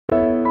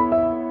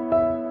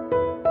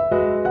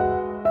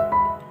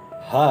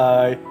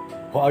Hi,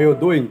 how are you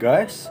doing,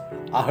 guys?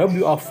 I hope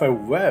you are very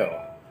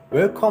well.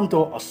 Welcome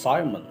to our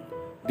assignment.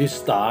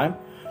 This time,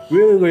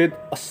 we'll read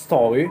a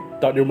story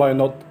that you might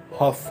not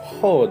have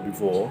heard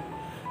before.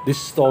 This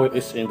story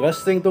is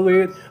interesting to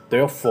read,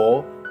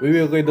 therefore, we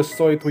will read the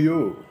story to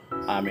you.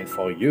 I mean,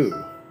 for you.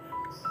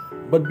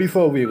 But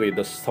before we read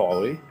the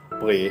story,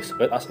 please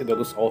let us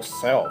introduce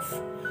ourselves.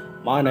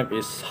 My name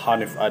is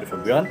Hanif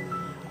Febrian.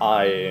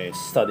 I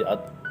study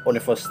at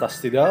Universitas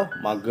TITTLE,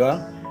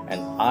 Magang, and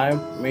I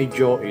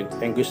major in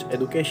English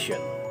education.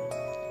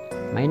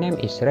 My name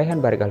is Raihan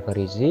Bariq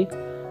Alfarizi,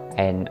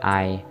 and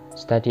I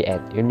study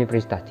at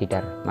Universitas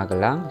TITTLE,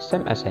 Magelang,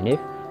 same as Hanif,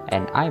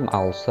 and I'm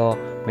also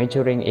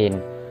majoring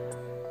in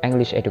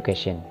English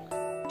education.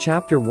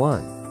 Chapter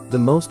 1: The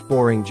Most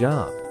Boring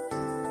Job.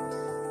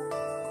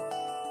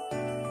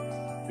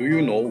 Do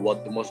you know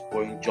what the most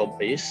boring job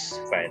is?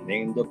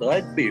 Finding the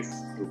right beef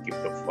to keep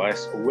the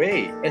flies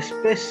away,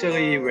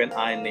 especially when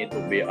I need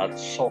to be at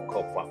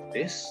soccer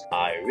practice.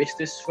 I wish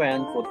this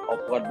fan could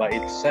operate by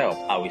itself.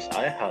 I wish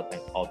I had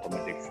an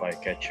automatic fly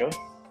catcher.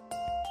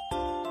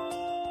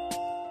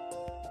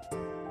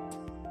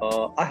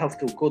 I have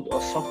to go to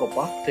a soccer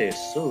practice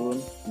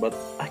soon, but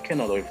I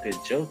cannot leave the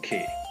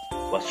jerky.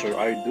 What should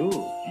I do?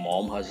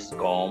 Mom has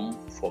come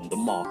from the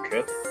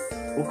market.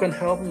 Who can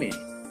help me?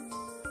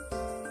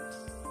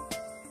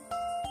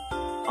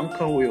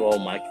 Uncle Willow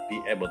might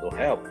be able to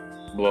help,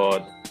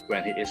 but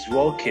when he is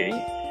working,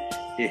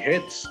 he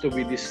hates to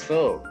be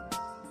disturbed.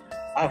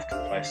 I have to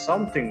try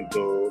something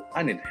though.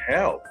 I need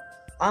help.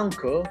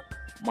 Uncle,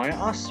 may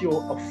I ask you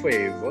a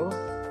favor?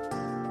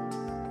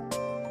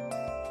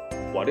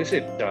 What is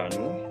it,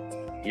 Danu?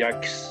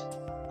 Yikes,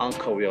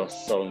 Uncle Will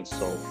sounds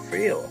so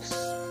fierce.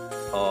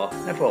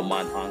 Never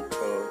mind,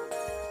 Uncle.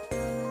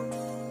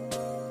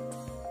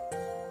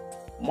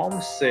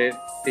 Mom said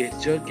this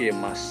jerky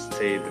must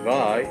stay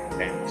dry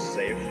and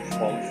safe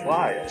from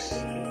flies.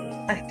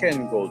 I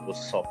can go to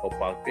soccer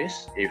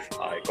practice if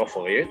I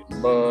cover it,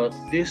 but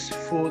this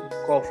food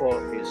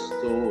cover is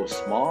too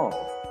small.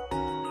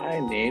 I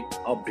need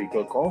a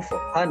bigger cover.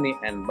 Honey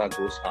and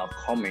Bagus are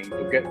coming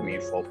to get me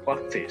for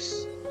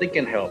practice. They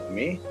can help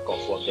me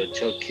cover the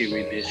jerky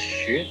with this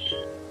sheet.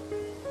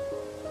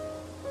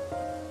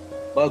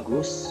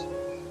 Bagus,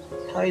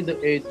 tie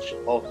the edge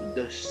of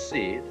the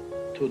sheet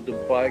to the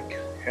bike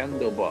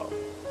handlebar.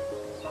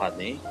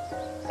 Honey,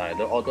 tie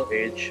the other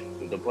edge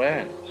to the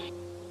brand.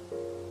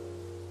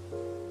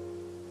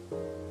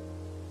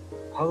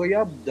 Hurry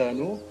up,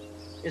 Danu.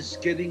 It's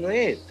getting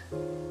late,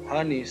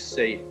 Honey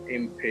said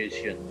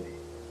impatiently.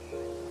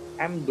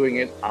 I'm doing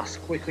it as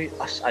quickly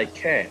as I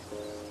can.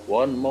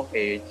 One more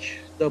edge.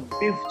 The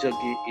beef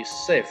jerky is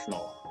safe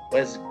now.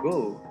 Let's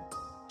go.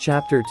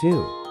 Chapter 2: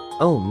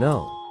 Oh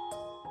no.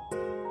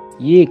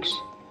 Yikes!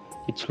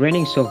 It's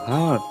raining so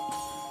hard.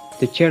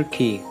 The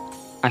jerky.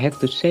 I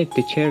have to save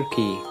the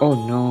jerky. Oh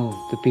no,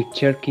 the beef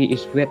jerky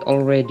is wet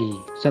already.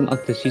 Some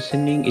of the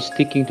seasoning is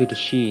sticking to the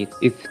sheet.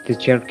 If the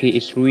jerky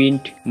is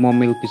ruined, Mom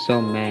will be so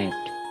mad.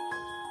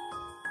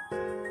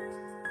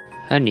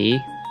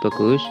 Honey,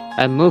 Bagus,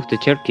 I moved the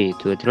jerky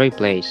to a dry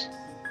place.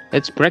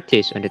 Let's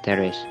practice on the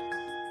terrace.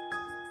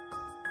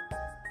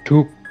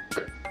 Took.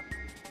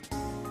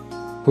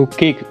 Who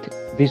kicked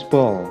this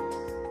ball?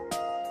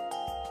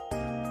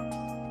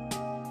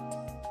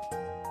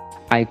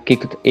 I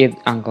kicked it,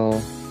 Uncle.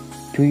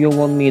 Do you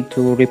want me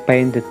to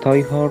repaint the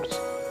toy horse?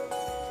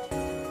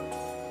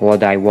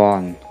 What I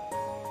want,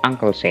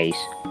 Uncle says.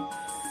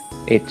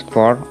 It's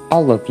for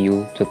all of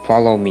you to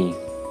follow me.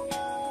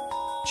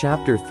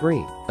 Chapter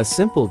 3: A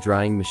Simple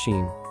Drying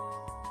Machine.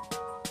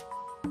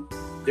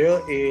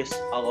 There is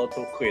a lot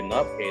to clean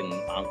up in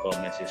Uncle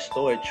Messy's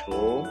storage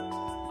room.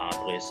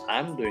 At least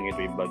I'm doing it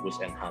with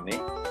Bagus and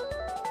Honey.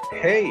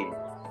 Hey,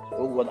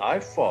 look what I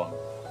found,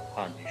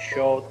 Honey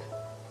shouted.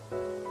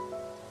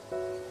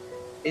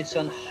 It's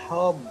an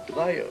herb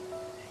dryer.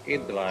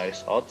 It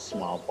dries out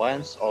small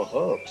plants or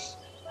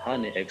herbs.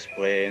 Honey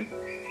explained.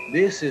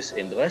 This is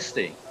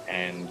interesting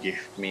and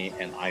give me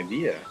an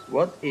idea.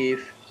 What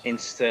if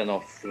instead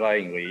of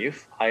drying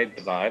leaf, I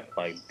dried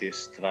like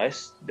this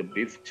dries the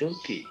beef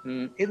jerky?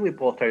 It will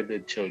protect the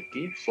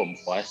jerky from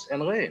flies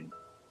and rain.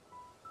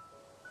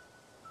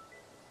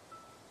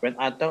 When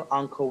I tell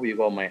Uncle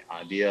Vigo my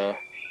idea,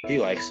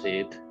 he likes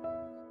it.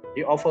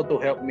 He offered to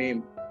help me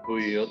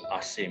build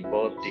a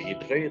simple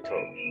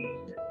dehydrator.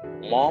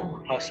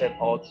 Mom has an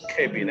old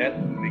cabinet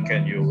we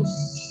can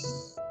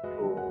use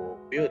to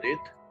build it.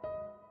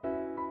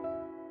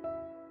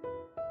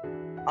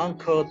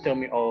 Uncle tell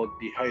me our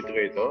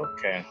dehydrator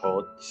can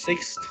hold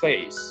 6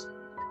 trays.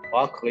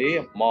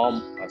 Luckily,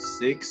 Mom has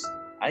 6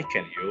 I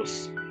can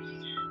use.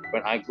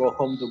 When I go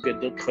home to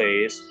get the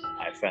trays,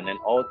 I find an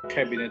old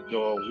cabinet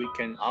door we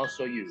can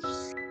also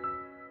use.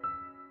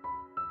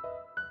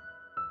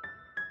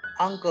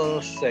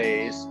 Uncle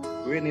says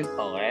we need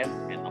a lamp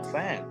and a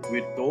fan.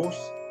 With those,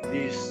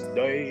 this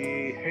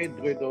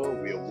dehydrator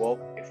will work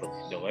even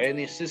in the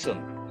rainy season.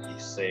 He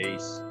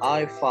says,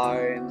 I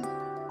find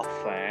a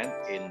fan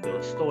in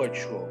the storage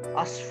room.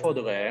 As for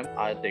the lamp,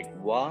 I take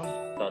one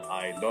that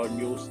I don't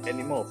use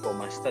anymore for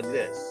my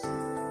studies.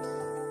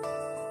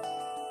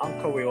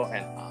 Uncle Will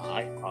and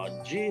I are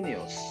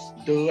genius.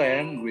 The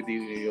lamp will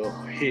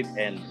heat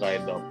and dry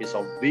the piece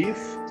of beef.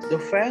 The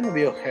fan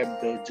will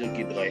help the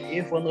jerky dry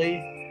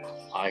evenly.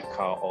 I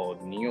call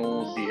our new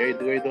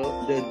dehydrator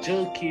the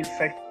Jerky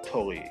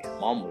Factory.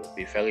 Mom will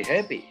be very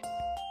happy.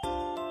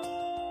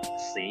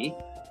 See,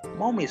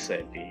 Mom is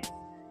happy.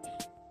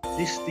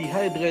 This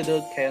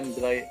dehydrator can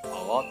dry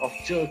a lot of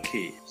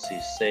jerky, she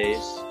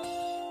says.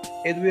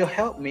 It will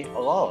help me a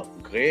lot.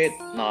 Great,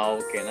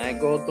 now can I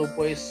go to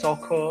play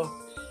soccer?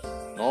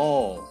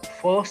 No,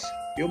 first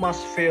you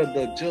must fill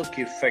the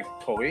Jerky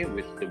Factory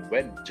with the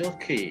wet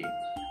jerky,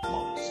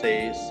 Mom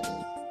says.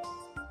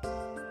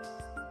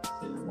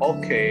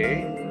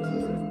 Okay,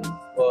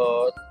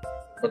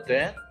 but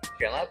then,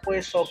 can I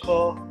play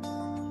soccer?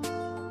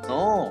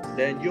 No,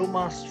 then you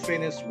must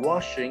finish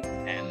washing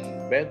and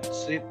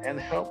bedsheet and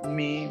help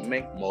me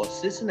make more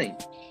seasoning.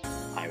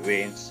 I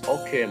wince.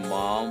 Okay,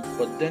 Mom,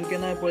 but then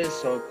can I play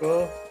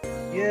soccer?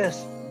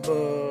 Yes,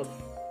 but...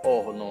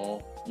 Oh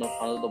no, not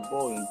another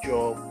boring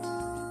job.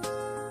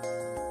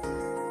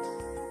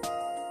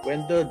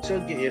 When the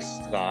jerky is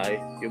dry,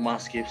 you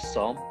must give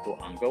some to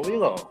Uncle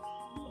Willow.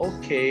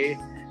 Okay,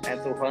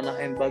 and to Hannah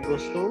and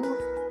Bagus too?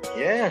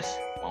 Yes,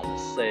 Mom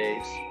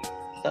says.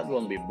 That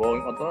won't be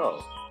boring at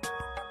all.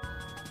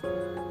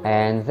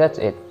 And that's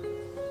it.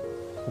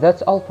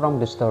 That's all from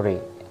the story.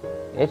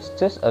 It's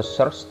just a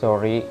short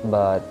story,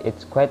 but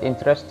it's quite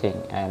interesting,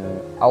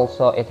 and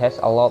also it has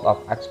a lot of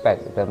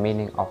aspects the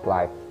meaning of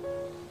life.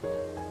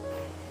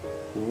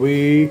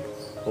 We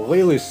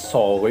really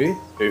sorry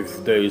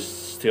if there is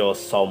still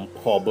some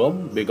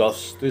problem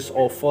because this is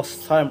our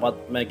first time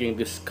at making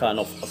this kind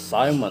of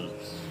assignment.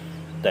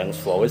 Thanks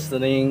for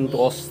listening to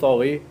our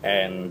story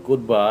and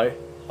goodbye.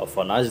 Have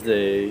a nice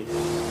day.